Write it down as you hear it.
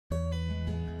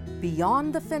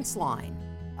Beyond the Fence Line,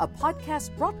 a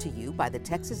podcast brought to you by the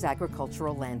Texas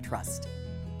Agricultural Land Trust.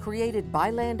 Created by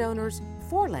landowners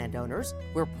for landowners,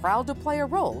 we're proud to play a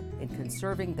role in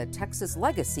conserving the Texas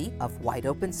legacy of wide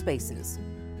open spaces.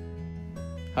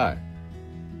 Hi,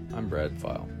 I'm Brad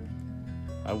File.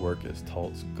 I work as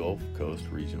TALT's Gulf Coast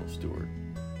Regional Steward.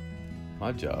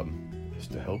 My job is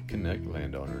to help connect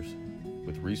landowners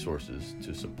with resources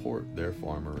to support their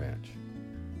farm or ranch.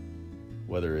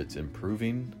 Whether it's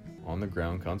improving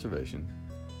on-the-ground conservation,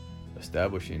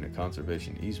 establishing a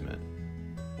conservation easement,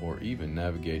 or even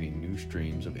navigating new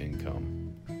streams of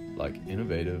income like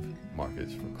innovative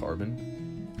markets for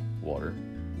carbon, water,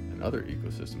 and other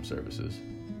ecosystem services,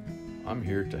 I'm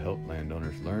here to help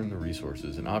landowners learn the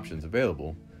resources and options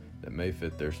available that may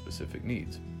fit their specific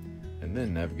needs, and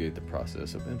then navigate the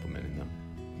process of implementing them.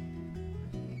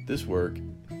 This work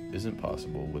isn't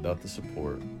possible without the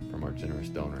support from our generous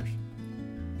donors.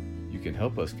 You can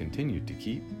help us continue to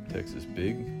keep Texas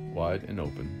big, wide, and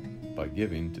open by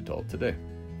giving to TALT today.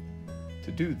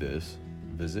 To do this,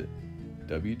 visit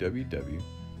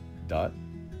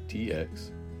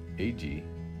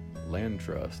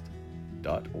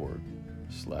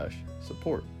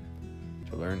www.txaglandtrust.org/support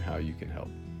to learn how you can help.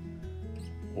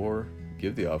 Or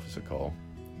give the office a call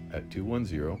at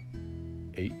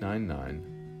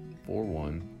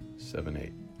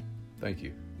 210-899-4178. Thank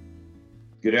you.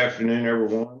 Good afternoon,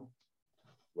 everyone.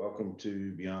 Welcome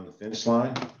to Beyond the Fence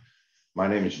Line. My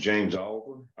name is James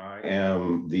Oliver. I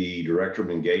am the Director of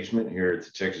Engagement here at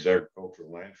the Texas Agricultural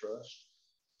Land Trust.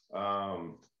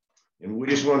 And we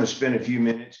just want to spend a few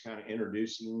minutes kind of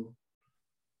introducing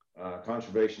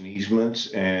conservation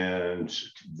easements and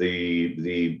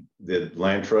the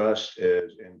land trust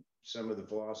and some of the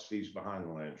philosophies behind the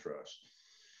land trust.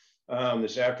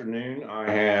 This afternoon,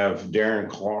 I have Darren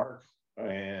Clark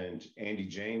and Andy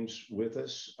James with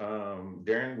us.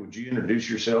 Darren, would you introduce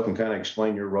yourself and kind of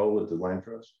explain your role at the Land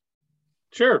Trust?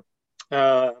 Sure.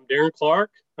 I'm Darren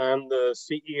Clark. I'm the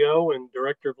CEO and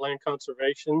Director of Land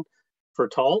Conservation for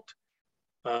TALT.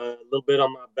 A little bit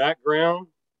on my background.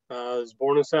 I was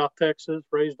born in South Texas,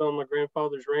 raised on my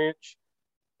grandfather's ranch,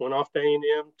 went off to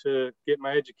A&M to get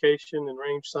my education in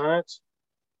range science.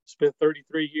 Spent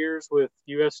 33 years with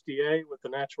USDA, with the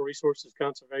Natural Resources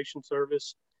Conservation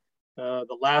Service.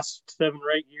 The last 7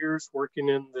 or 8 years working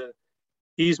in the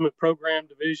easement program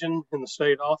division in the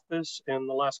state office, and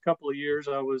the last couple of years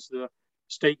I was the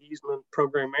state easement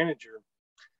program manager.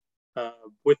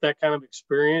 With that kind of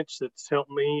experience, it's helped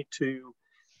me to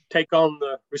take on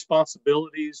the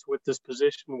responsibilities with this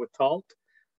position with TALT.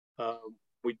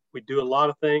 We do a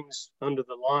lot of things under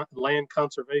the land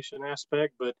conservation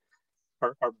aspect, but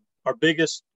our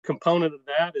biggest component of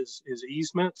that is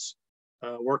easements.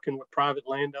 Working with private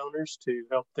landowners to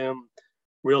help them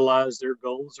realize their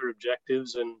goals or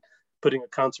objectives and putting a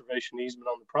conservation easement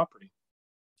on the property.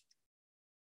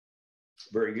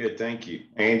 Very good. Thank you.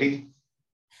 Andy?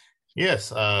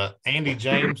 Yes, Andy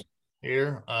James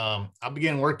here. I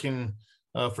began working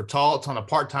for TALT on a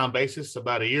part-time basis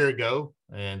about a year ago,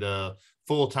 and went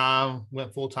full-time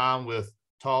with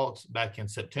TALT back in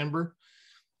September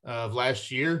of last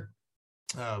year.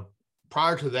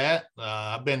 Prior to that,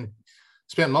 I've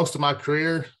spent most of my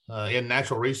career in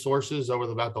natural resources over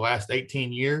about the last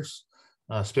 18 years.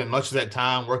 Spent much of that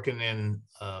time working in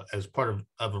as part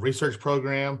of a research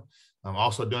program. I'm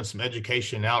also doing some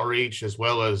education outreach, as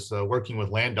well as working with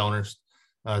landowners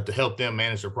to help them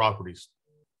manage their properties.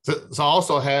 So I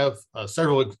also have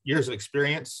several years of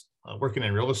experience working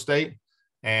in real estate,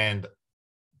 and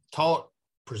TALT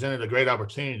presented a great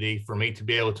opportunity for me to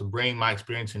be able to bring my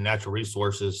experience in natural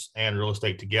resources and real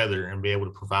estate together and be able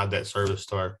to provide that service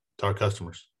to our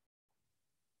customers.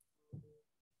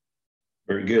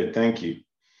 Very good. Thank you.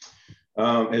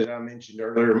 As I mentioned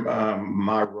earlier,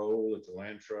 my role at the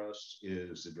Land Trust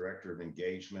is the Director of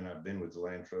Engagement. I've been with the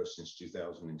Land Trust since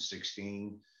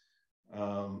 2016.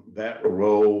 That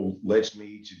role lets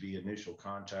me to be initial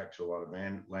contact to a lot of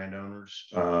landowners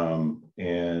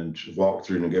and walk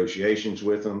through negotiations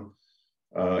with them,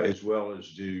 as well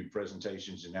as do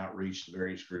presentations and outreach to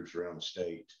various groups around the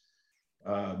state.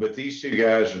 But these two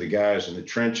guys are the guys in the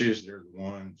trenches. They're the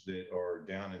ones that are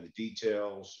down in the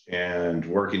details and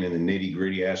working in the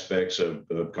nitty-gritty aspects of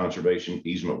the conservation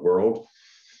easement world.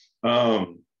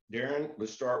 Darren,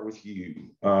 let's start with you.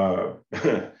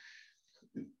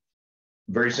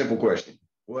 Very simple question.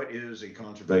 What is a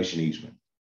conservation easement?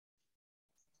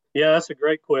 Yeah, that's a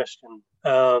great question.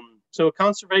 So a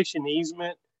conservation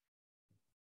easement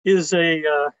is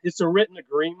it's a written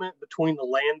agreement between the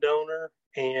landowner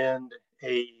and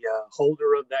a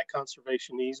holder of that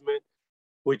conservation easement,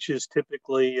 which is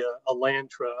typically a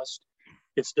land trust.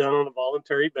 It's done on a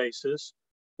voluntary basis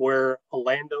where a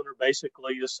landowner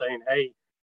basically is saying, hey,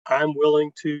 I'm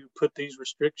willing to put these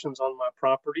restrictions on my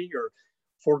property or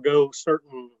forego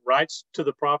certain rights to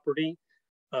the property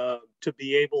to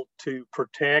be able to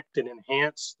protect and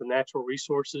enhance the natural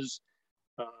resources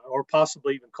or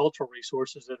possibly even cultural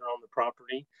resources that are on the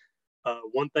property.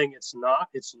 One thing it's not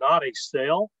a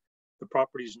sale. The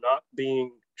property is not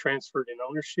being transferred in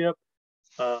ownership.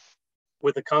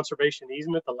 With a conservation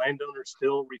easement, the landowner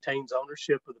still retains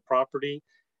ownership of the property.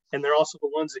 And they're also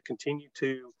the ones that continue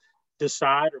to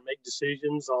decide or make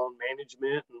decisions on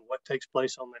management and what takes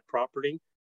place on that property.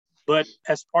 But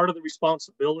as part of the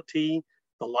responsibility,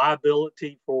 the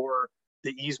liability for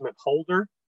the easement holder,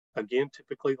 again,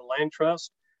 typically the land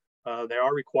trust, they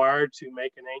are required to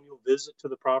make an annual visit to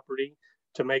the property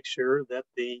to make sure that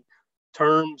the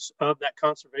terms of that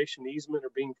conservation easement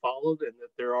are being followed and that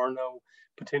there are no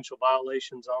potential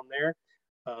violations on there.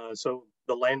 So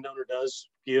the landowner does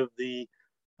give the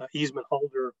easement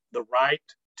holder the right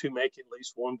to make at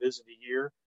least one visit a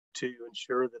year to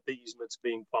ensure that the easement's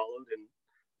being followed and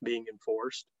being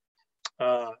enforced.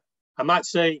 I might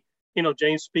say,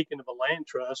 James, speaking of a land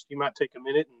trust, you might take a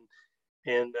minute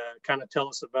and kind of tell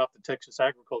us about the Texas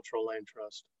Agricultural Land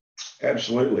Trust.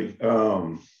 Absolutely.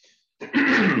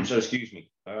 So excuse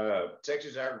me.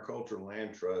 Texas Agricultural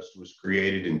Land Trust was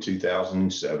created in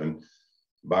 2007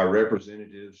 by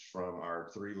representatives from our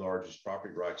three largest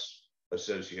property rights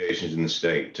associations in the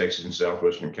state: Texas and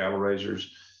Southwestern Cattle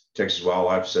Raisers, Texas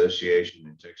Wildlife Association,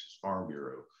 and Texas Farm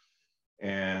Bureau.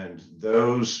 And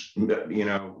those,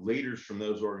 leaders from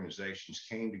those organizations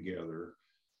came together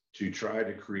to try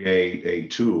to create a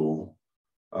tool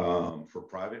for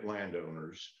private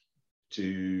landowners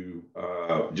to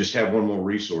just have one more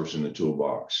resource in the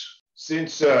toolbox.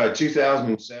 Since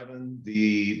 2007,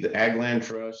 the Ag Land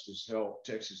Trust has helped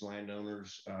Texas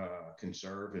landowners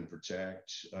conserve and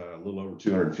protect a little over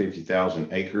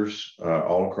 250,000 acres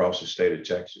all across the state of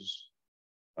Texas.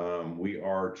 We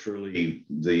are truly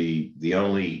the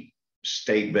only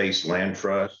state-based land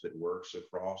trust that works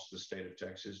across the state of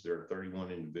Texas. There are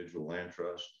 31 individual land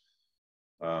trusts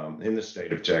in the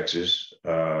state of Texas.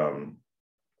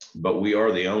 But we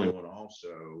are the only one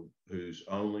also whose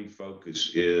only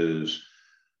focus is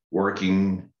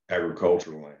working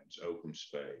agricultural lands, open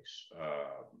space,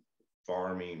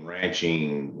 farming,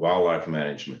 ranching, wildlife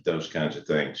management, those kinds of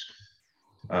things.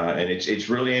 And it's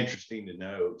really interesting to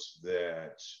note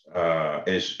that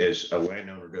as a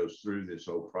landowner goes through this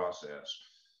whole process,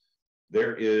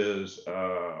 there is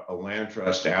a land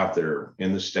trust out there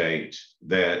in the state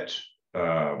that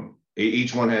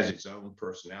each one has its own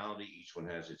personality, each one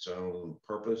has its own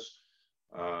purpose,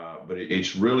 but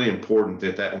it's really important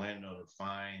that that landowner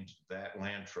find that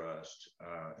land trust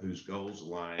whose goals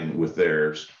align with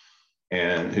theirs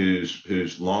and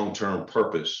whose long-term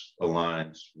purpose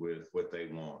aligns with what they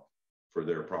want for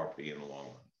their property in the long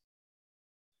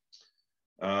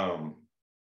run.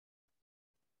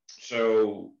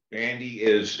 So Andy,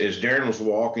 as Darren was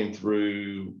walking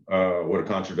through what a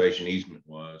conservation easement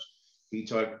was, he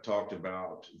talked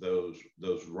about those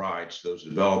rights, those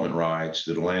development rights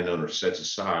that a landowner sets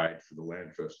aside for the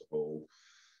land trust to hold.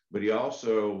 But he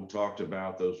also talked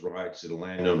about those rights that a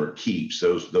landowner keeps,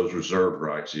 those reserved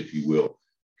rights, if you will.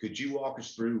 Could you walk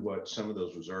us through what some of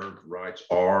those reserved rights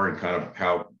are and kind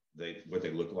of what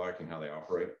they look like and how they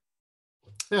operate?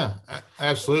 Yeah,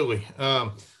 absolutely.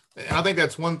 I think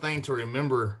that's one thing to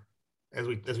remember as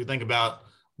we think about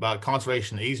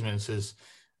conservation easements is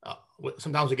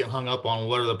sometimes we get hung up on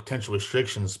what are the potential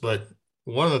restrictions, but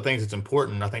one of the things that's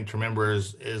important, I think, to remember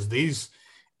is these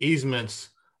easements,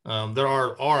 there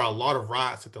are a lot of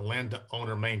rights that the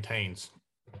landowner maintains.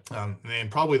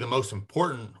 And probably the most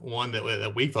important one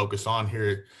that we focus on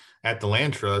here at the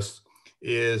Land Trust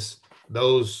is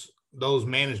those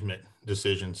management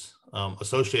decisions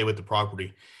associated with the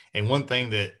property. And one thing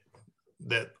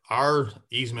that our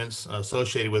easements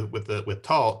associated with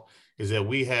TALT is that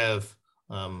we have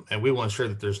and we want to ensure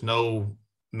that there's no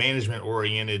management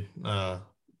oriented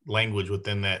language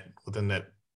within that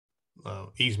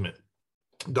easement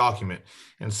document.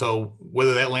 And so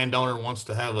whether that landowner wants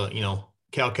to have a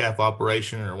cow-calf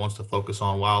operation or wants to focus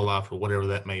on wildlife or whatever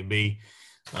that may be,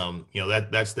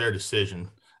 that's their decision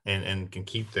and can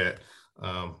keep that.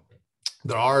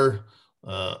 There are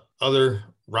other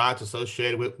rights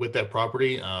associated with that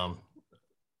property.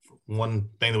 One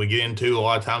thing that we get into a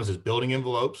lot of times is building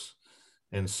envelopes.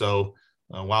 And so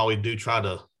while we do try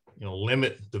to,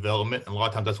 limit development, and a lot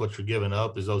of times that's what you're giving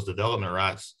up is those development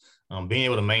rights, being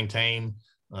able to maintain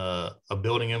a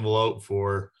building envelope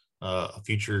for a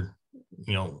future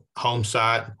home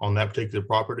site on that particular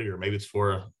property, or maybe it's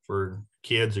for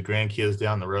kids or grandkids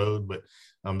down the road. But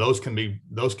those can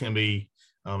be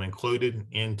included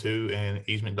into an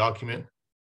easement document.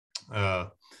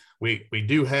 We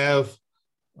do have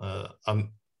a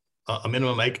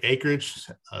minimum acreage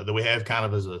that we have kind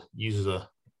of as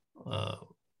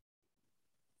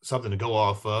something to go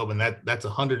off of, and that's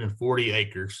 140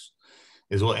 acres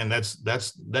is what, and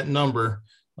that number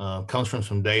comes from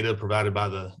some data provided by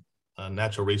the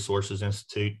Natural Resources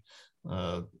Institute,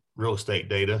 real estate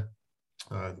data,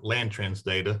 land trends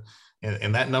data,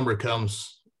 and that number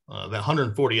comes, that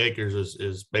 140 acres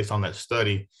is based on that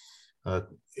study,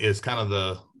 is kind of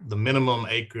the minimum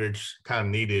acreage kind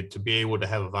of needed to be able to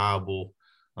have a viable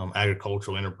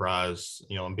agricultural enterprise,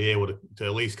 and be able to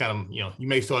at least kind of, you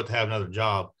may still have to have another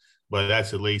job, but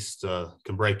that's at least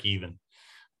can break even.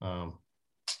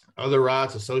 Other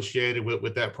rights associated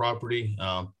with that property,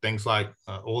 things like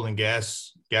oil and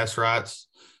gas rights.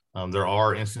 There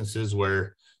are instances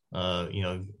where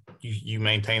you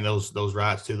maintain those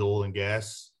rights to the oil and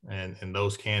gas, and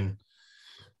those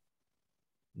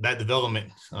that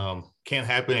development can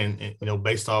happen, and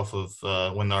based off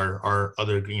of when our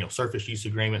other surface use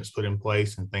agreements put in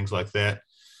place and things like that.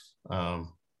 I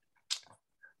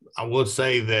would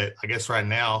say that I guess right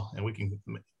now, and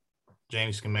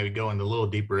James can maybe go into a little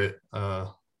deeper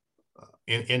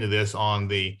into this on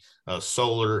the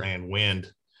solar and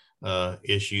wind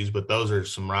issues, but those are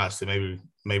some rights that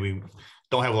maybe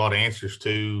don't have a lot of answers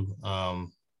to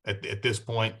at this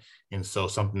point, and so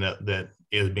something that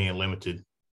is being limited.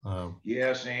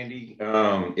 Yes, Andy.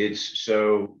 It's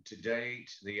so to date,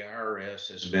 the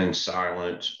IRS has been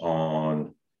silent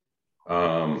on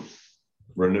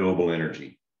renewable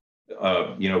energy,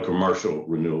 commercial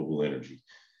renewable energy.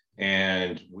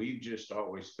 And we've just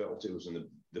always felt it was in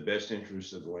the best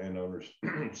interest of the landowners,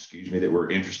 excuse me, that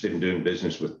were interested in doing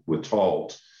business with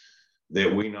TALT,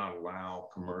 that we not allow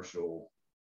commercial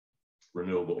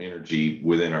renewable energy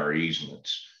within our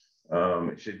easements.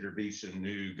 Should there be some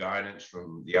new guidance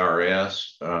from the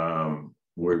IRS,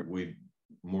 we're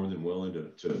more than willing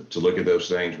to look at those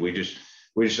things. We just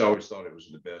always thought it was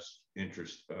in the best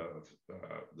interest of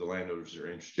the landowners that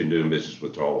are interested in doing business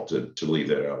with TALT to leave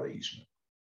that out of the easement.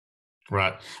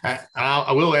 Right.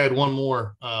 I will add one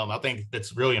more. I think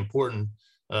that's really important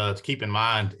to keep in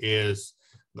mind is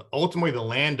ultimately the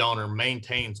landowner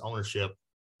maintains ownership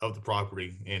of the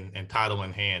property and title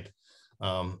in hand.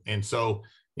 And so,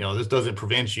 this doesn't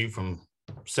prevent you from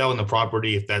selling the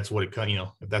property if that's what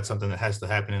if that's something that has to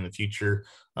happen in the future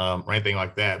or anything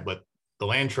like that. But the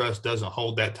land trust doesn't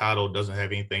hold that title, doesn't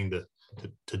have anything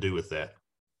to do with that.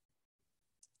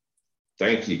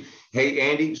 Thank you. Hey,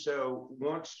 Andy, so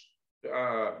once,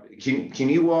 can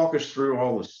you walk us through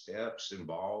all the steps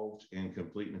involved in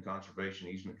completing a conservation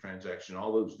easement transaction,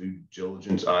 all those due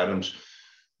diligence items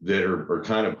that are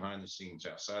kind of behind the scenes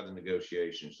outside the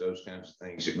negotiations, those kinds of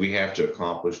things that we have to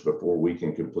accomplish before we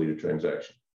can complete a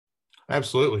transaction?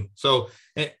 Absolutely. So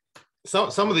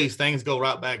some of these things go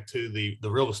right back to the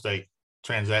real estate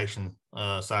transaction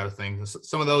side of things.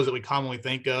 Some of those that we commonly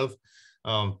think of,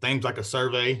 things like a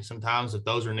survey, sometimes if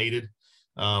those are needed.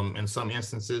 In some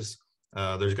instances,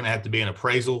 there's going to have to be an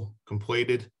appraisal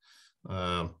completed.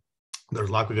 There's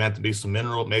likely going to have to be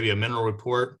maybe a mineral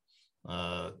report,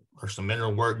 or some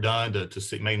mineral work done to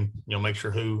see, make sure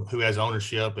who has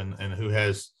ownership and who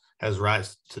has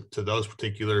rights to those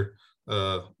particular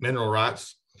mineral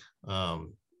rights.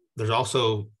 There's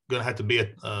also going to have to be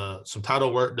some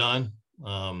title work done,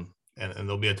 and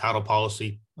there'll be a title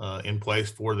policy in place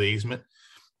for the easement.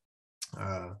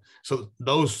 So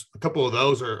a couple of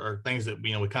those are things that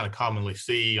we kind of commonly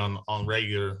see on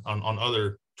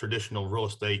other traditional real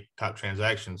estate type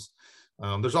transactions.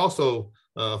 There's also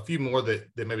a few more that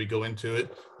maybe go into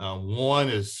it. One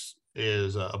is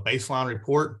a baseline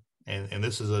report, and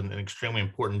this is an extremely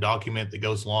important document that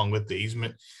goes along with the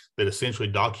easement that essentially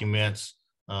documents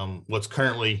what's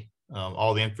currently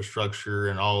all the infrastructure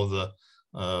and all of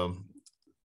the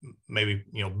maybe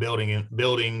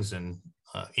buildings and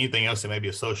anything else that may be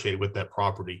associated with that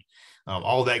property.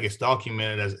 All that gets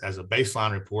documented as a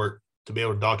baseline report to be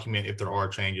able to document if there are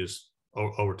changes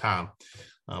over time.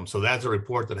 So that's a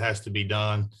report that has to be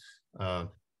done.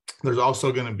 There's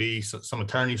also going to be some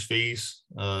attorney's fees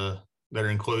that are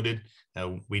included.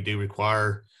 We do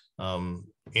require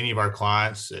any of our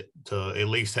clients to at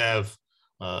least have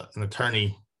an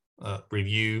attorney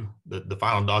review the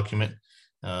final document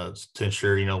to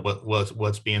ensure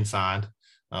what's being signed.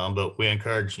 But we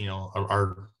encourage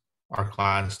our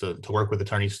clients to work with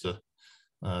attorneys to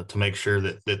make sure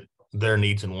that their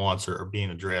needs and wants are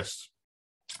being addressed.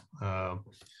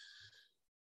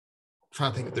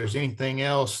 trying to think if there's anything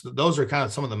else. Those are kind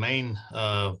of some of the main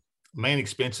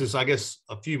expenses. I guess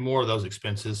a few more of those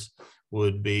expenses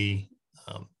would be,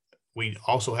 we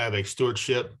also have a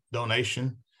stewardship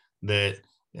donation that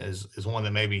is one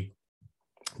that maybe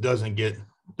doesn't get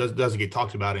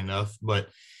talked about enough, but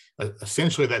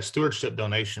essentially that stewardship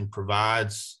donation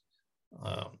provides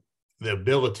the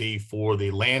ability for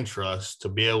the land trust to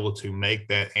be able to make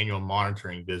that annual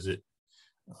monitoring visit,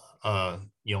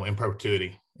 in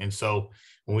perpetuity. And so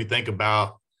when we think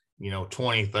about,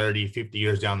 20, 30, 50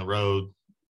 years down the road,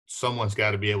 someone's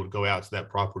got to be able to go out to that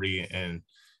property and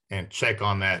check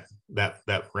on that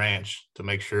ranch to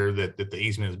make sure that the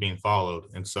easement is being followed.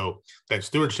 And so that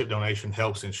stewardship donation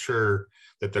helps ensure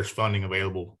that there's funding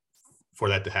available for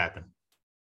that to happen.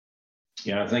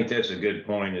 Yeah, I think that's a good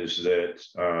point, is that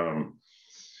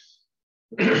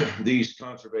these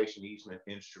conservation easement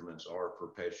instruments are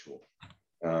perpetual.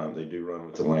 They do run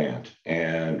with the land,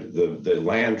 and the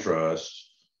land trust,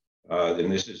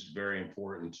 and this is very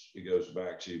important. It goes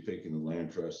back to picking the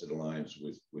land trust that aligns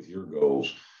with your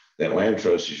goals. That land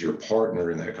trust is your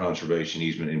partner in that conservation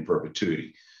easement in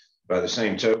perpetuity. By the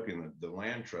same token, the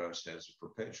land trust has a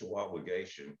perpetual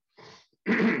obligation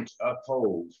to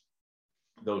uphold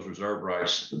those reserve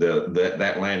rights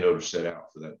that landowner set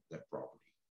out for that property.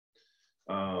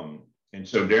 And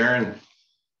so Darren,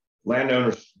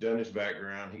 landowner's done his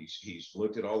background. He's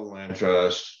looked at all the land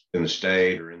trusts in the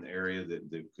state or in the area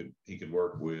that he could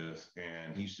work with,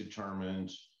 and he's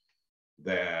determined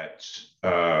that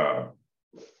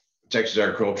Texas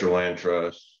Agricultural Land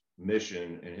Trust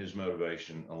mission and his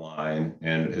motivation align,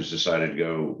 and has decided to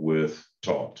go with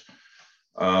TALT.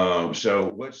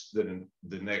 So what's the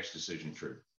next decision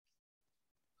tree?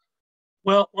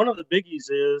 Well, one of the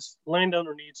biggies is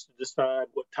landowner needs to decide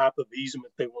what type of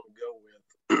easement they want to go with.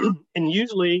 And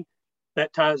usually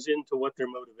that ties into what their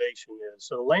motivation is.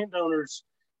 So landowners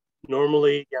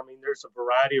normally, there's a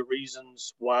variety of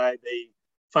reasons why they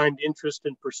find interest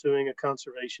in pursuing a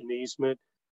conservation easement.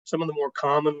 Some of the more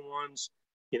common ones,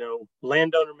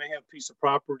 landowner may have a piece of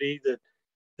property that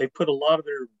they put a lot of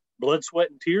their blood, sweat,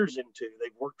 and tears into.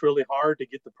 They've worked really hard to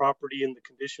get the property in the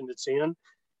condition it's in,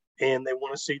 and they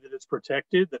want to see that it's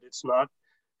protected, that it's not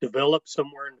developed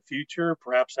somewhere in the future,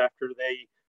 perhaps after they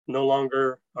no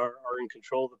longer are in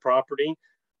control of the property.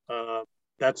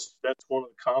 That's one of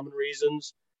the common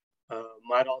reasons.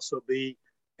 Might also be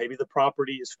maybe the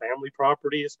property is family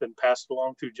property. It's been passed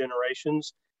along through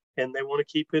generations, and they want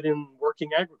to keep it in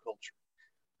working agriculture.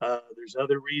 There's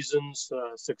other reasons,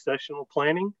 successional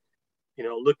planning,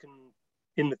 looking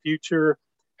in the future,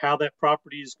 how that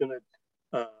property is going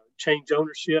to change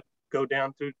ownership, go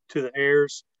down through to the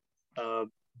heirs.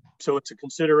 So it's a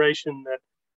consideration that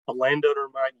a landowner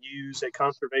might use a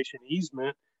conservation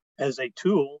easement as a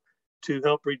tool to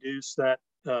help reduce that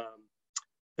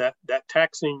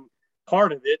taxing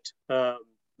part of it,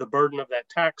 the burden of that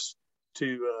tax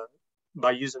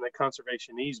by using a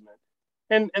conservation easement.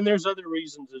 And there's other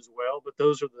reasons as well, but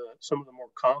those are some of the more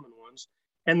common ones.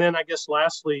 And then I guess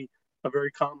lastly, a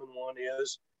very common one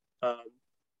is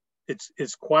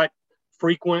it's quite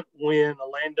frequent when a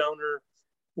landowner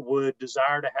would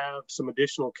desire to have some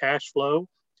additional cash flow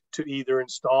to either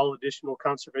install additional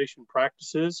conservation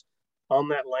practices on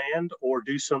that land or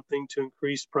do something to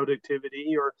increase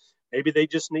productivity, or maybe they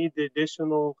just need the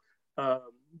additional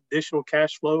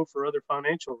cash flow for other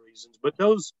financial reasons. But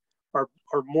those are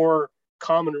more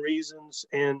common reasons,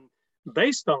 and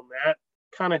based on that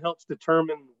kind of helps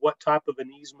determine what type of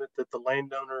an easement that the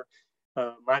landowner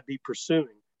might be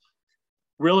pursuing.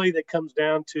 Really, that comes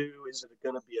down to, is it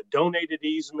going to be a donated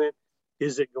easement?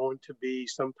 Is it going to be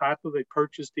some type of a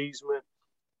purchased easement?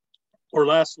 Or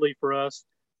lastly, for us,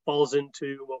 falls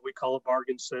into what we call a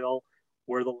bargain sale,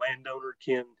 where the landowner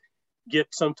can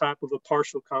get some type of a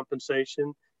partial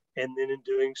compensation, and then in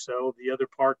doing so, the other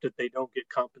part that they don't get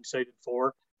compensated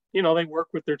for, they work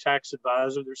with their tax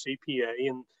advisor, their CPA,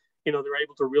 and they're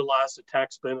able to realize the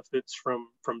tax benefits from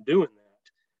doing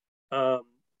that.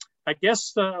 I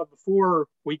guess before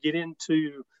we get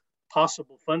into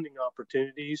possible funding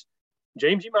opportunities,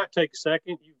 James, you might take a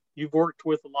second. You've worked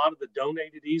with a lot of the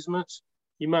donated easements.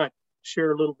 You might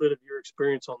share a little bit of your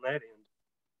experience on that end.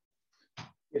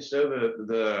 Yeah, so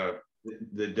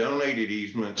the donated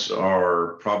easements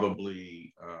are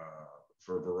probably,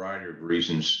 for a variety of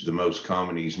reasons, the most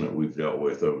common easement we've dealt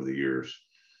with over the years.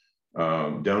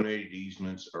 Donated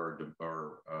easements are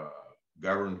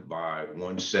governed by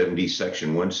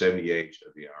Section 170H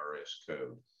of the IRS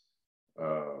Code,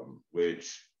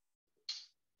 which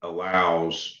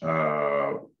allows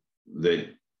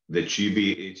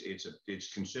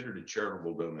it's considered a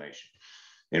charitable donation,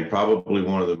 and probably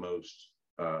one of the most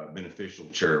beneficial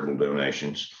charitable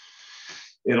donations.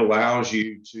 It allows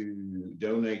you to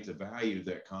donate the value of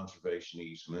that conservation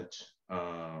easement,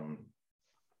 and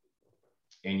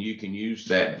you can use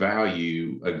that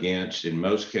value against, in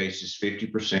most cases,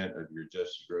 50% of your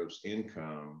adjusted gross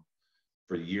income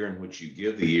for the year in which you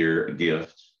give the year a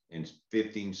gift in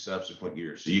 15 subsequent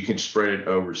years. So you can spread it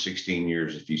over 16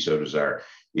 years if you so desire.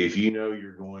 If you know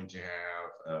you're going to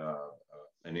have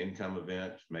an income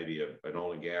event, maybe an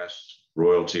oil and gas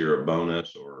royalty or a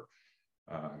bonus, or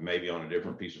maybe on a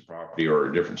different piece of property or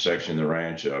a different section of the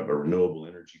ranch, a renewable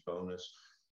energy bonus,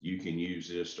 you can use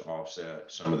this to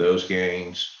offset some of those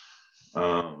gains.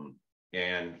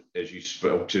 And as you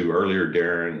spoke to earlier,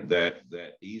 Darren,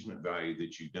 that easement value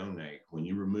that you donate, when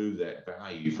you remove that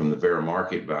value from the fair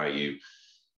market value,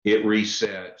 it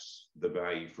resets the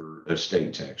value for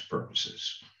estate tax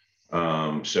purposes.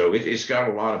 So it's got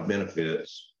a lot of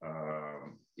benefits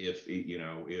if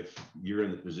you're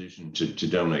in the position to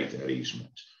donate that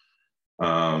easement.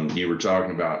 You were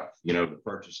talking about, the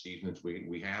purchase easements.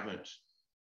 We haven't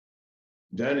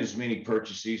done as many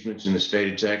purchase easements in the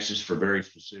state of Texas for very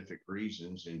specific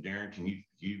reasons. And Darren, can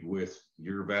you with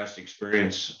your vast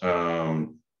experience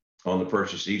on the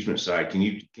purchase easement side, can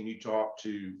you talk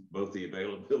to both the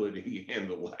availability and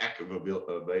the lack of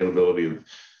availability of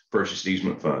purchase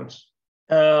easement funds?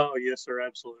 Oh, yes, sir,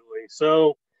 absolutely.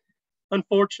 So,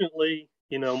 unfortunately,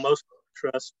 most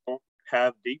trusts don't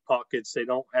have deep pockets. They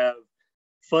don't have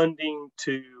funding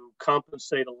to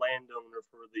compensate a landowner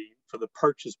for the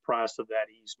purchase price of that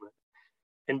easement.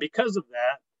 And because of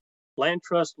that, land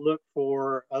trusts look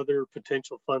for other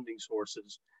potential funding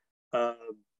sources.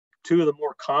 Two of the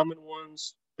more common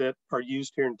ones that are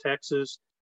used here in Texas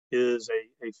is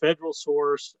a federal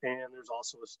source, and there's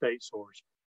also a state source.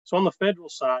 So on the federal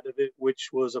side of it, which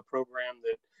was a program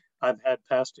that I've had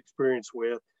past experience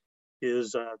with,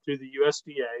 is through the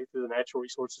USDA, through the Natural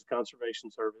Resources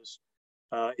Conservation Service.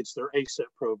 It's their ACEP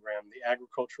program, the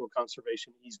Agricultural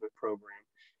Conservation Easement Program.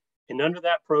 And under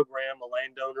that program, a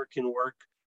landowner can work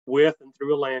with and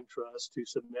through a land trust to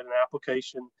submit an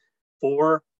application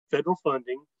for federal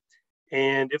funding.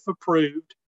 And if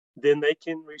approved, then they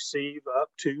can receive up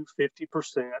to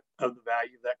 50% of the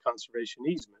value of that conservation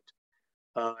easement.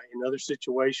 In other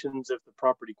situations, if the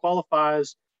property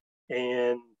qualifies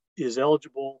and is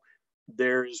eligible,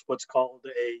 there is what's called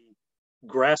a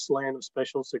grassland of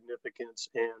special significance,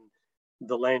 and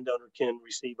the landowner can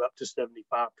receive up to 75%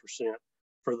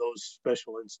 for those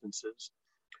special instances.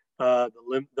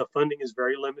 The funding is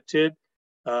very limited.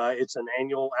 It's an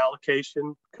annual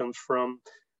allocation, comes from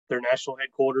their national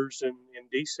headquarters in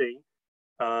DC.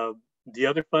 The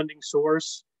other funding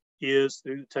source is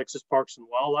through the Texas Parks and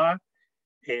Wildlife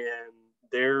and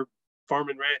their Farm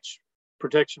and Ranch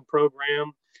Protection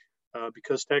Program.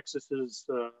 Because Texas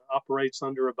operates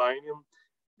under a biennium,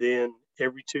 then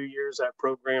every 2 years that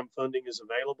program funding is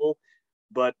available,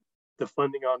 but the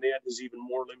funding on it is even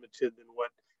more limited than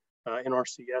what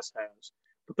NRCS has.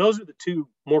 But those are the two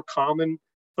more common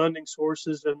funding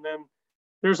sources. And then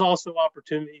there's also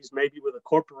opportunities maybe with a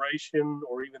corporation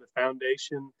or even a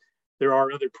foundation. There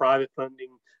are other private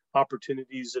funding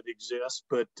opportunities that exist,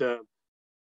 but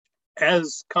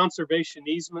as conservation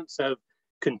easements have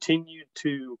continued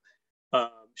to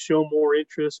show more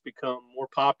interest, become more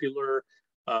popular,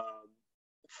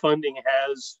 funding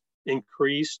has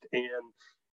increased, and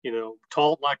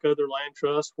TALT, like other land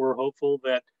trusts, we're hopeful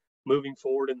that moving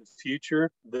forward in the future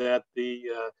that the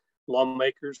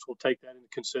lawmakers will take that into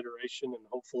consideration and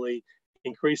hopefully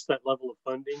increase that level of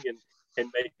funding and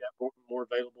make that more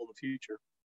available in the future.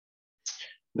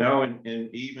 No, and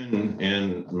even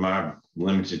in my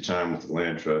limited time with the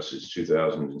land trust since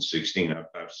 2016,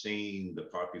 I've seen the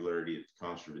popularity of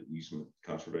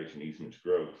conservation easements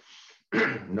grow,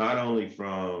 not only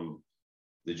from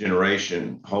the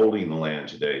generation holding the land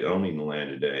today, owning the land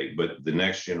today, but the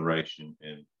next generation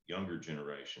and younger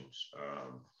generations.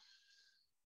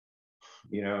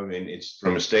 And it's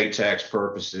from estate tax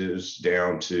purposes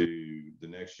down to the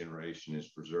next generation is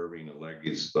preserving a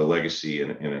legacy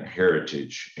and a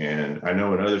heritage. And I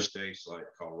know in other states like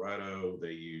Colorado,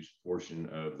 they use a portion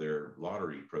of their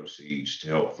lottery proceeds to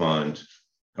help fund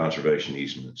conservation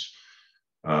easements.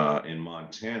 In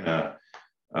Montana,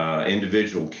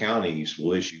 individual counties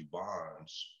will issue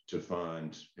bonds to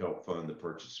help fund the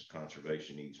purchase of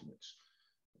conservation easements.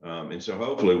 And so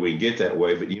hopefully we get that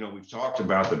way, but we've talked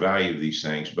about the value of these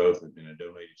things, both in a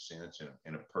donated sense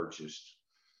and a purchased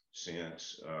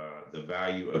sense, the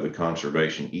value of the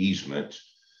conservation easement.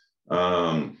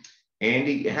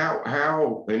 Andy,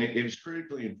 how, and it is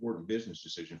critically important business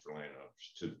decision for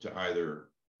landowners to either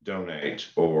donate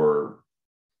or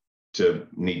to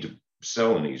need to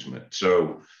sell an easement.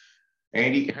 So,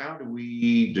 Andy, how do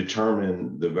we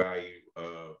determine the value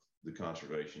of the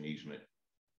conservation easement?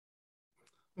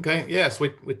 Okay. Yes, we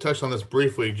touched on this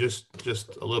briefly just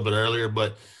a little bit earlier,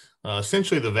 but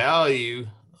essentially the value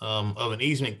of an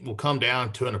easement will come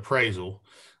down to an appraisal.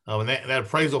 And that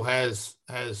appraisal has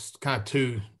kind of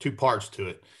two parts to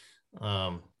it.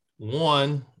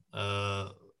 One,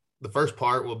 the first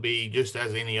part will be just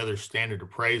as any other standard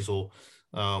appraisal,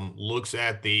 looks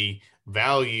at the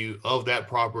value of that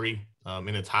property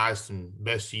in its highest and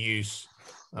best use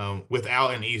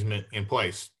without an easement in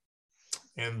place.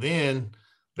 And then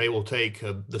they will take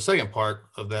the second part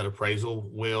of that appraisal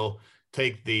will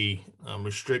take the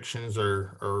restrictions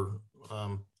or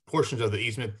portions of the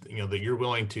easement, that you're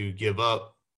willing to give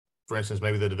up, for instance,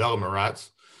 maybe the development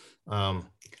rights.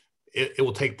 It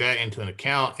will take that into an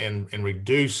account and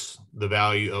reduce the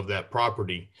value of that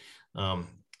property. And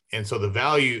so the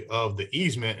value of the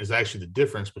easement is actually the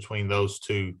difference between those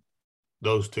two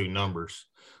numbers.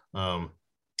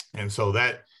 And so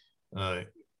that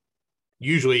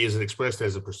usually is expressed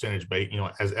as a percentage,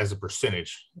 as a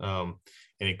percentage.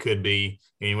 And it could be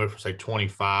anywhere from say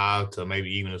 25 to maybe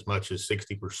even as much as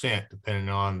 60%, depending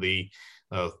on the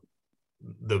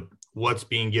what's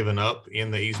being given up in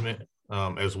the easement,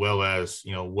 as well as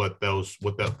what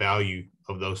that value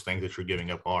of those things that you're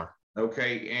giving up are.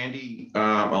 Okay, Andy.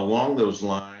 Along those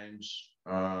lines,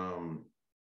 who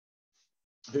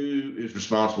is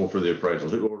responsible for the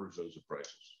appraisals? Who orders those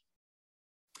appraisals?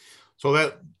 So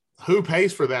that who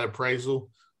pays for that appraisal?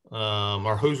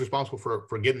 Or who's responsible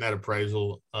for getting that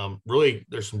appraisal? Really,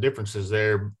 there's some differences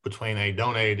there between a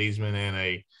donated easement and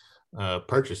a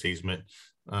purchase easement.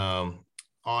 On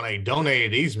a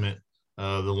donated easement,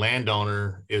 the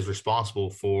landowner is responsible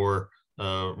for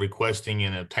requesting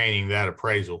and obtaining that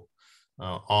appraisal.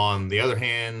 On the other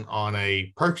hand, on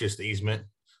a purchased easement,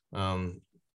 the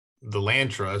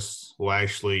land trust will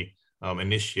actually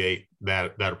initiate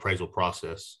that appraisal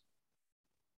process.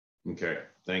 Okay,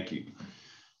 thank you.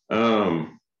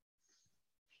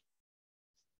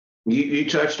 You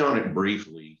touched on it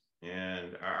briefly,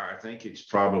 and I think it's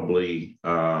probably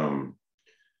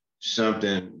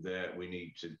something that we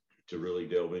need to really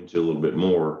delve into a little bit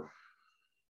more.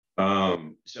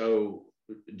 So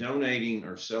donating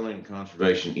or selling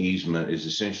conservation easement is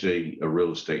essentially a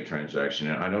real estate transaction.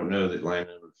 And I don't know that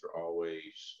landowners are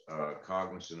always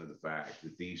cognizant of the fact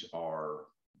that these are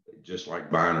just like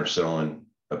buying or selling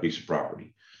a piece of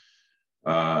property.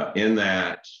 In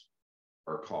that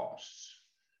are costs.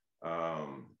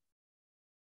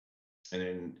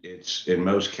 And it's in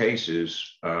most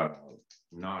cases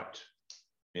not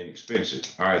inexpensive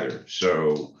either.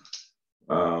 So,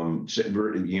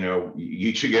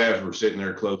 you two guys were sitting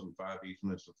there closing 5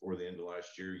 easements before the end of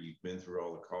last year. You've been through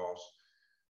all the costs.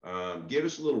 Give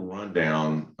us a little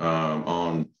rundown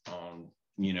on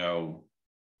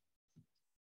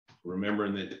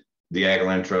remembering that the Ag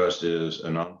Land Trust is a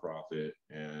nonprofit,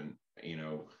 and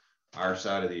our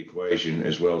side of the equation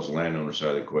as well as the landowner side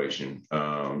of the equation.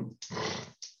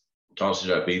 Toss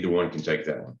it up. Either one can take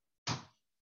that one.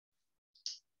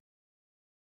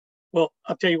 Well,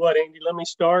 I'll tell you what, Andy, let me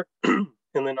start and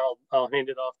then I'll hand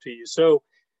it off to you. So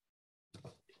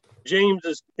James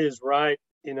is right.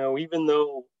 Even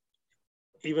on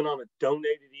a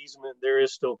donated easement, there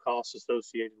is still costs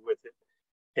associated with it.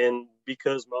 And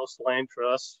because most land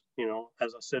trusts,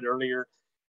 as I said earlier,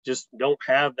 just don't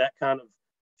have that kind of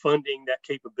funding, that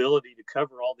capability to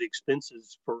cover all the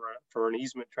expenses for an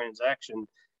easement transaction,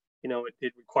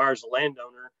 it requires the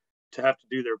landowner to have to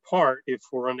do their part if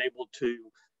we're unable to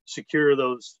secure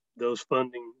those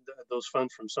funds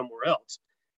from somewhere else.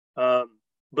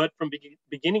 But from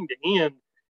beginning to end,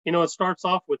 it starts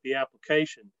off with the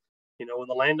application. When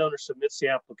the landowner submits the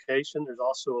application, there's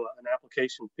also an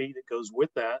application fee that goes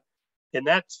with that. And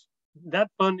that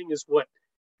funding is what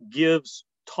gives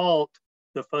TALT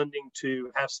the funding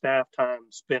to have staff time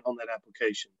spent on that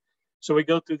application. So we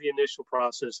go through the initial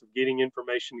process of getting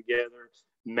information together,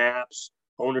 maps,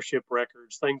 ownership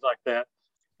records, things like that,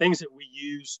 things that we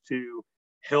use to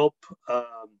help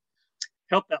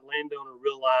that landowner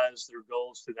realize their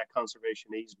goals through that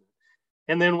conservation easement.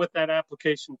 And then with that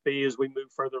application fee, as we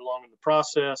move further along in the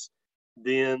process,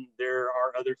 then there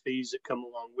are other fees that come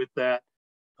along with that.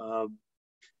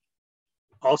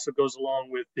 Also goes along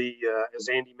with the, as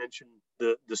Andy mentioned,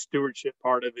 the stewardship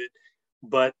part of it,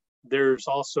 but there's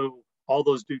also all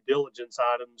those due diligence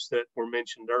items that were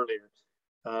mentioned earlier.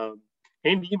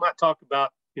 Andy, you might talk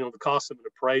about, the cost of an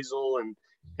appraisal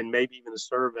and maybe even a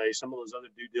survey, some of those other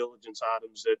due diligence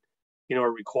items that,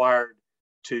 are required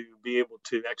to be able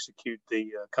to execute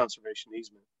the conservation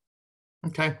easement.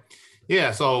 Okay.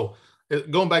 Yeah. So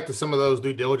going back to some of those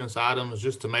due diligence items,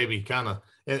 just to maybe kind of,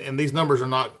 and these numbers are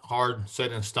not hard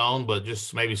set in stone, but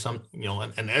just maybe some,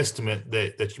 an estimate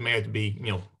that you may have to be,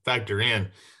 factor in.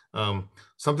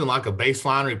 Something like a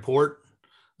baseline report,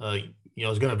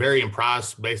 is going to vary in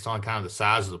price based on kind of the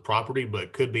size of the property, but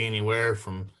it could be anywhere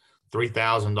from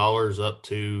 $3,000 up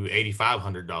to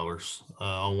 $8,500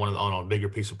 on a bigger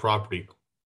piece of property.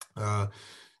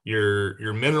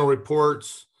 Your mineral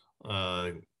reports,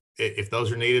 if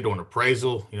those are needed, or an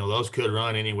appraisal, those could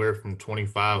run anywhere from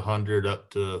 $2,500 up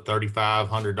to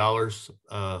 $3,500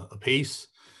 a piece.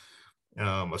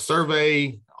 A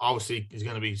survey obviously is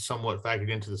going to be somewhat factored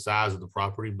into the size of the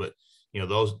property, but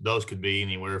those could be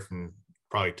anywhere from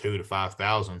probably $2,000 to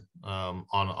 $5,000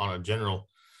 on a general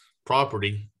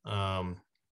property that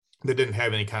didn't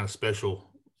have any kind of special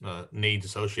needs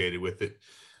associated with it.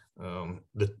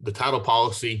 The title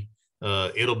policy,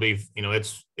 it'll be,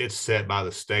 it's set by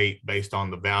the state based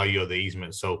on the value of the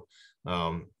easement. So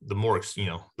the more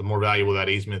valuable that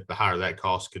easement, the higher that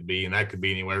cost could be, and that could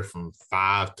be anywhere from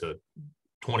 $5,000 to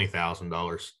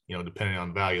 $20,000, depending on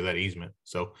the value of that easement.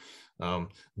 So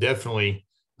definitely,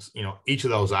 each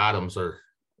of those items are,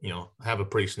 have a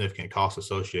pretty significant cost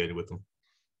associated with them.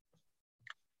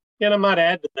 And I might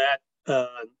add to that,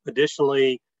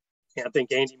 additionally, I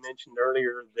think Andy mentioned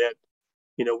earlier that,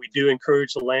 we do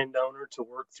encourage the landowner to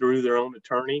work through their own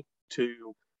attorney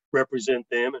to represent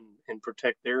them and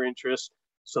protect their interests.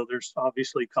 So there's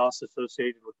obviously costs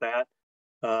associated with that.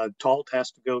 TALT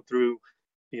has to go through,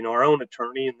 our own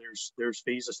attorney, and there's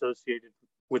fees associated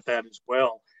with that as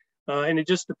well. And it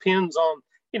just depends on,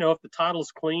 if the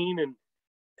title's clean and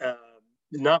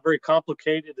not very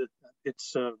complicated,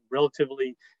 it's a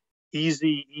relatively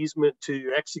easy easement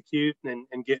to execute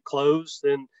and get closed,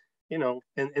 then,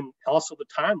 and also the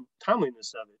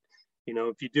timeliness of it.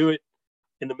 If you do it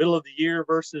in the middle of the year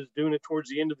versus doing it towards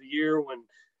the end of the year when,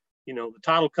 the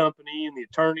title company and the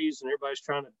attorneys and everybody's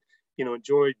trying to,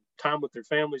 enjoy time with their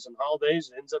families and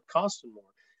holidays, it ends up costing more.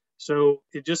 So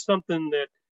it's just something that,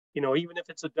 even if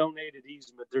it's a donated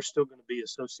easement, there's still going to be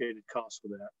associated costs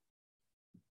with that.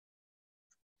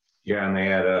 Yeah, and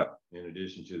they add up in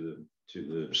addition to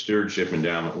the stewardship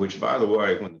endowment, which, by the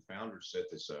way, when the founders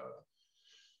set this up,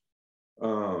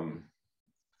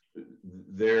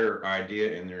 their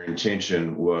idea and their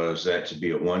intention was that to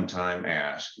be a one-time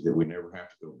ask, that we never have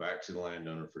to go back to the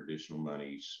landowner for additional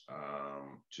monies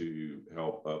to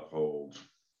help uphold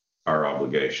our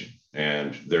obligation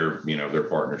and their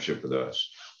partnership with us.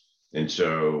 And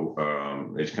so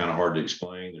it's kind of hard to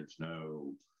explain. There's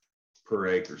no per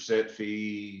acre set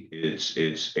fee.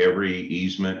 It's every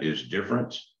easement is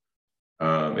different.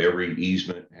 Every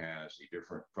easement has a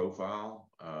different profile,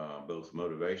 both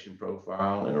motivation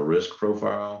profile and a risk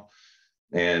profile.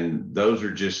 And those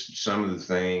are just some of the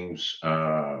things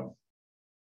that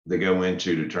go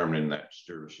into determining that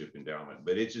stewardship endowment.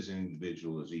 But it's as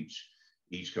individual as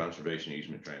each conservation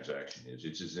easement transaction is.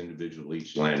 It's as individual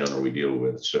each landowner we deal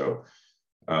with. So,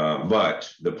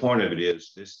 but the point of it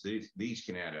is these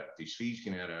can add up. These fees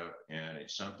can add up, and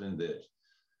it's something that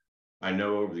I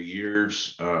know over the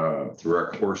years, through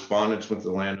our correspondence with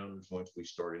the landowners, once we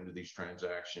start into these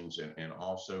transactions, and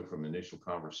also from initial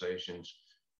conversations,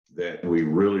 that we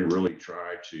really, really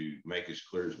try to make as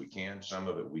clear as we can. Some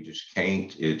of it we just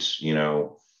can't. It's,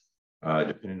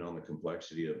 depending on the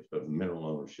complexity of mineral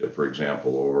ownership, for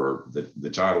example, or the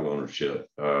title ownership,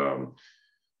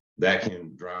 that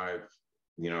can drive,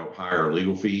 higher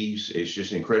legal fees. It's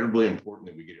just incredibly important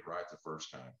that we get it right the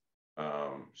first time,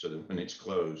 so that when it's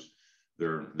closed,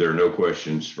 there are no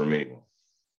questions from anyone.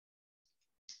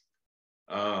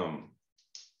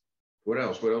 What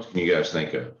else? What else can you guys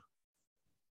think of?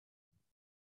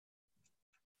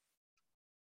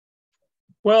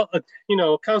 Well,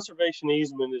 conservation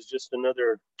easement is just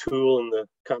another tool in the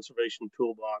conservation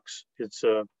toolbox. It's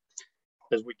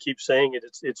as we keep saying it,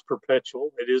 it's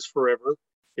perpetual. It is forever.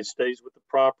 It stays with the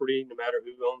property, no matter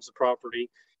who owns the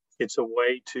property. It's a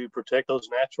way to protect those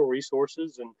natural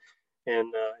resources and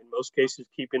in most cases,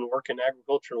 keeping working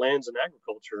agriculture lands in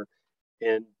agriculture.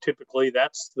 And typically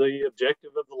that's the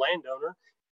objective of the landowner.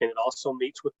 And it also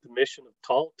meets with the mission of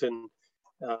TALT. And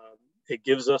it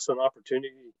gives us an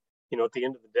opportunity, at the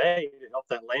end of the day, to help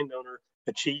that landowner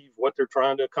achieve what they're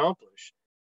trying to accomplish.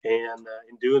 And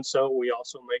in doing so, we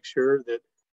also make sure that,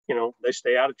 they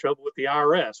stay out of trouble with the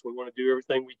IRS. We want to do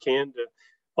everything we can to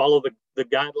follow the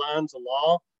guidelines of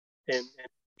law and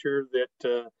ensure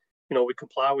that, we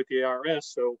comply with the IRS.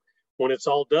 So when it's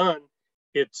all done,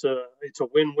 it's a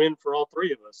win-win for all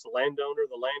three of us: the landowner,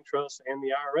 the land trust, and the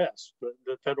IRS,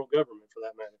 the federal government, for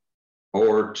that matter.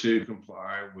 Or to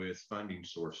comply with funding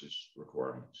sources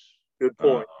requirements. Good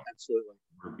point. Absolutely.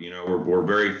 We're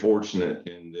very fortunate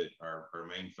in that our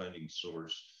main funding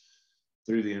source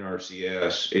through the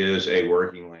NRCS is a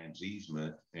working lands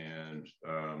easement, and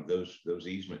those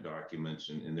easement documents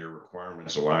and their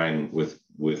requirements align with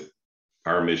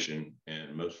our mission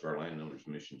and most of our landowners'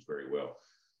 missions very well.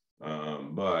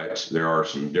 But there are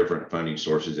some different funding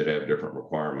sources that have different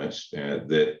requirements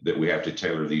that we have to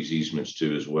tailor these easements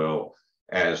to as well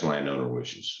as landowner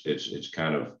wishes. It's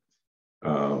kind of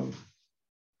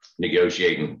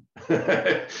negotiating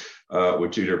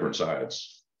with two different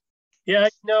sides. Yeah,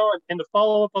 and to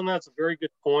follow up on that's a very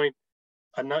good point.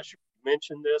 I'm not sure if you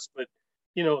mentioned this, but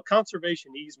a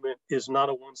conservation easement is not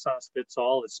a one size fits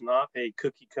all. It's not a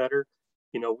cookie cutter.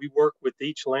 We work with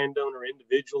each landowner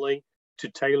individually to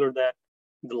tailor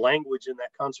the language in that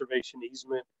conservation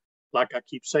easement, like I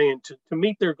keep saying, to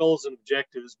meet their goals and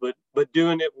objectives, but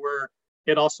doing it where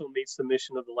it also meets the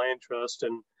mission of the land trust,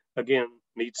 and again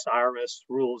meets IRS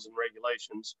rules and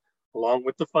regulations, along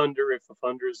with the funder if a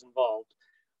funder is involved.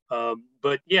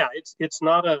 But yeah, it's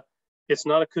not a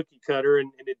cookie cutter,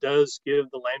 and it does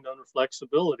give the landowner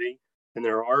flexibility. And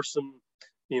there are some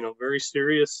very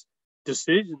serious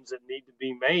decisions that need to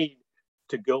be made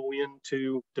to go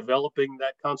into developing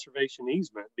that conservation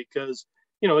easement, because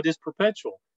it is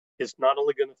perpetual. It's not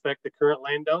only going to affect the current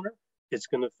landowner, it's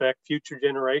going to affect future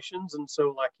generations. And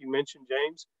so, like you mentioned,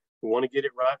 James, we want to get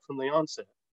it right from the onset.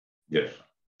 Yes,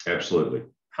 absolutely.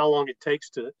 How long it takes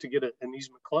to get an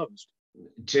easement closed?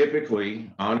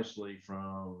 Typically, honestly,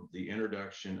 from the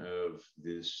introduction of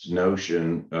this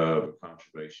notion of a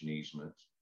conservation easement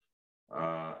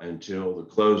until the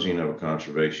closing of a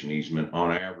conservation easement,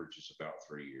 on average, is about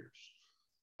 3 years.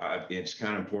 It's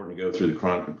kind of important to go through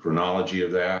the chronology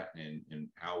of that and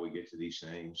how we get to these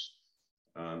things.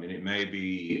 And it may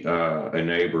be a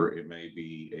neighbor, it may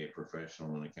be a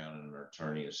professional, an accountant, or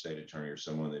attorney, a state attorney, or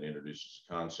someone that introduces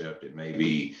a concept. It may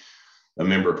be a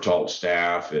member of TALT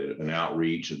staff at an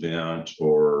outreach event,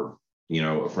 or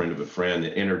a friend of a friend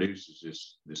that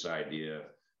introduces this idea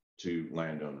to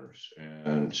landowners.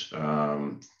 And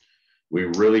we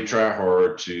really try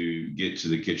hard to get to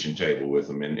the kitchen table with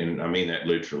them, and I mean that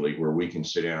literally, where we can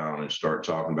sit down and start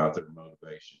talking about their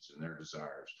motivations and their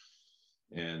desires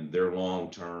and their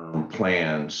long-term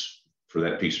plans for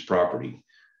that piece of property.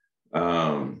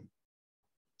 And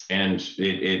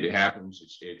it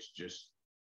happens, it's just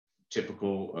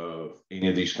typical of any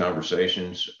of these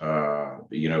conversations.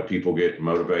 People get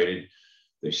motivated.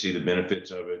 They see the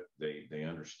benefits of it. They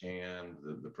understand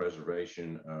the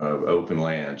preservation of open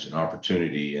lands and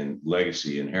opportunity and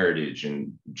legacy and heritage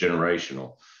and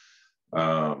generational.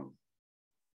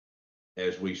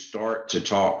 As we start to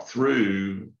talk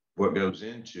through what goes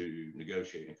into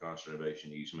negotiating a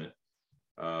conservation easement,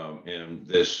 and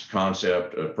this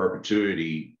concept of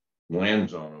perpetuity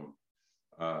lands on them,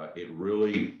 it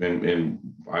really, and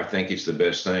I think it's the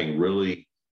best thing, really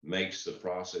makes the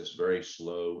process very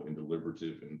slow and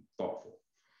deliberative and thoughtful.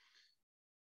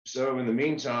 So in the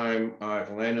meantime, if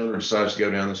a landowner decides to go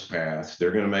down this path,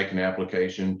 they're going to make an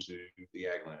application to the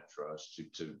Ag Land Trust,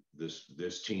 to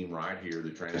this team right here, the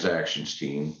transactions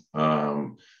team.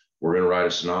 We're going to write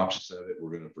a synopsis of it.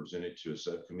 We're going to present it to a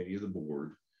subcommittee of the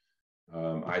board.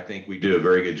 I think we do a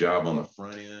very good job on the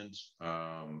front end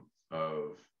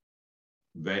of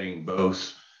vetting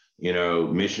both,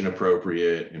 mission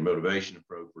appropriate and motivation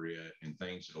appropriate, and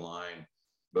things that align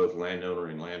both landowner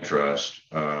and land trust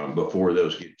before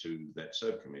those get to that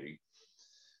subcommittee.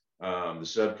 The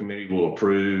subcommittee will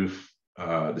approve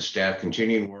the staff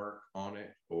continuing work on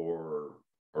it or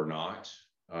not.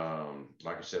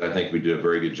 Like I said, I think we do a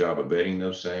very good job of vetting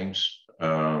those things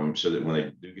so that when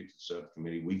they do get to the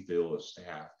subcommittee, we feel as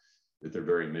staff that they're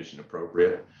very mission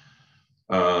appropriate.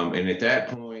 And at that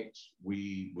point,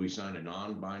 we sign a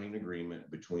non-binding agreement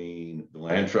between the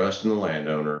land trust and the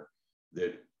landowner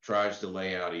that tries to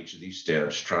lay out each of these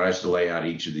steps, tries to lay out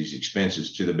each of these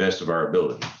expenses to the best of our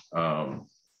ability.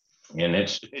 And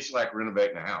it's like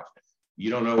renovating a house. You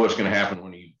don't know what's going to happen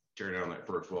when you tear down that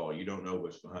first wall. You don't know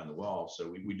what's behind the wall. So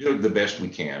we do the best we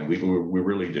can. We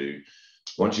really do.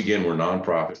 Once again, we're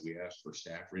nonprofit. We ask for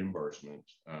staff reimbursement.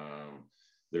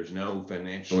 There's no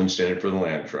financial incentive for the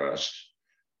land trust.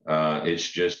 It's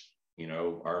just,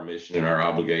 our mission and our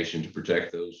obligation to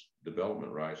protect those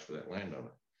development rights for that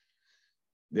landowner.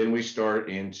 Then we start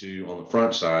into, on the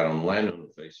front side, on the landowner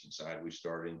facing side, we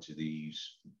start into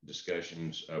these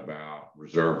discussions about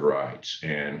reserve rights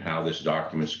and how this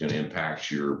document is going to impact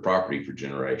your property for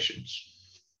generations.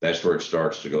 That's where it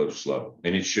starts to go slow,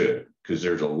 and it should, because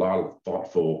there's a lot of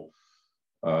thoughtful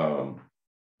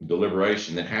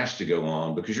deliberation that has to go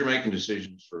on, because you're making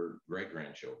decisions for great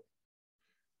grandchildren.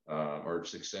 or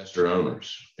successor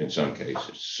owners in some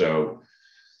cases. So,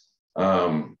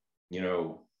 behind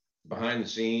the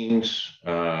scenes,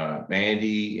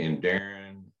 Andy and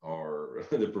Darren are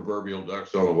the proverbial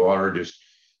ducks on the water, just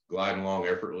gliding along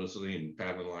effortlessly and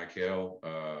paddling like hell,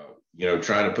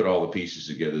 trying to put all the pieces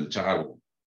together, the title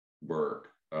work,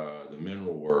 the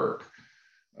mineral work,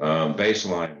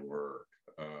 baseline work,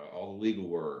 all the legal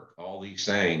work, all these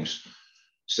things,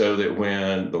 so that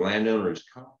when the landowner is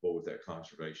comfortable with that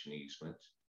conservation easement,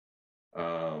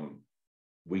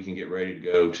 we can get ready to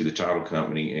go to the title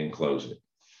company and close it.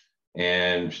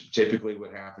 And typically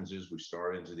what happens is we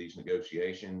start into these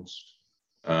negotiations,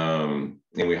 and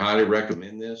we highly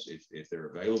recommend this if they're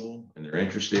available and they're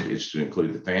interested, is to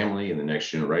include the family and the next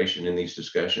generation in these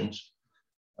discussions.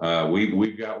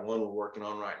 We've got one we're working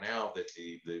on right now that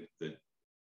the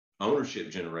ownership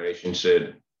generation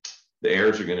said the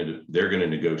heirs they're going to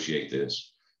negotiate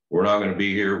this. We're not going to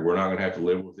be here. We're not going to have to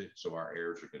live with it. So our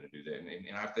heirs are going to do that.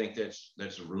 And I think that's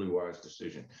a really wise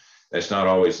decision. That's not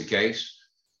always the case.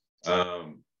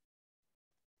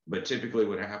 But typically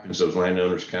what happens, those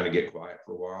landowners kind of get quiet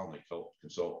for a while, and they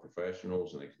consult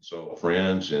professionals, and they consult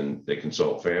friends, and they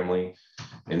consult family,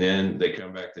 and then they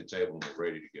come back to the table and they're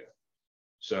ready to go.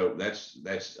 So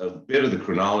that's a bit of the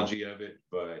chronology of it.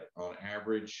 But on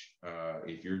average,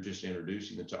 if you're just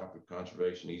introducing the topic of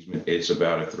conservation easement, it's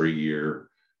about a 3-year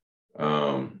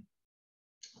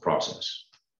process.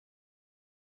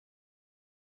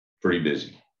 Pretty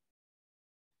busy.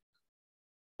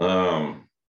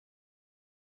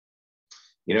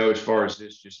 As far as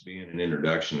this just being an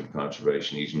introduction of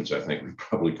conservation easements, I think we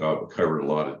probably covered a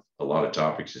lot of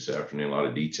topics this afternoon, a lot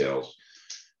of details.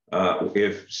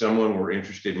 If someone were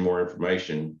interested in more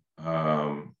information,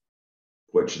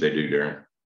 what should they do, Darren?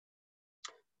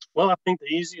 Well, I think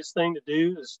the easiest thing to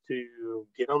do is to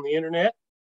get on the internet,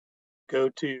 go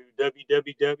to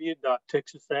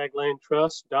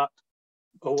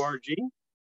www.texasaglandtrust.org,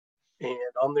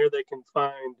 and on there they can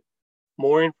find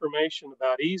more information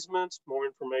about easements, more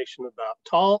information about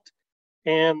TALT,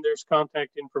 and there's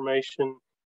contact information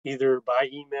either by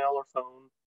email or phone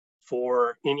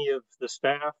for any of the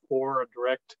staff, or a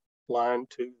direct line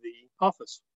to the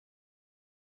office.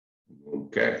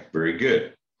 Okay, very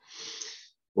good.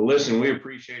 Well, listen, we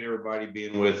appreciate everybody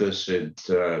being with us at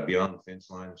Beyond the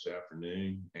Fence Line this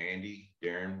afternoon. Andy,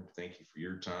 Darren, thank you for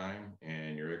your time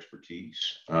and your expertise.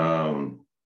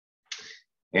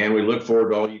 And we look forward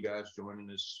to all you guys joining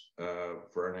us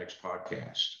for our next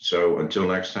podcast. So until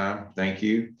next time, thank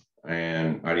you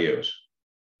and adios.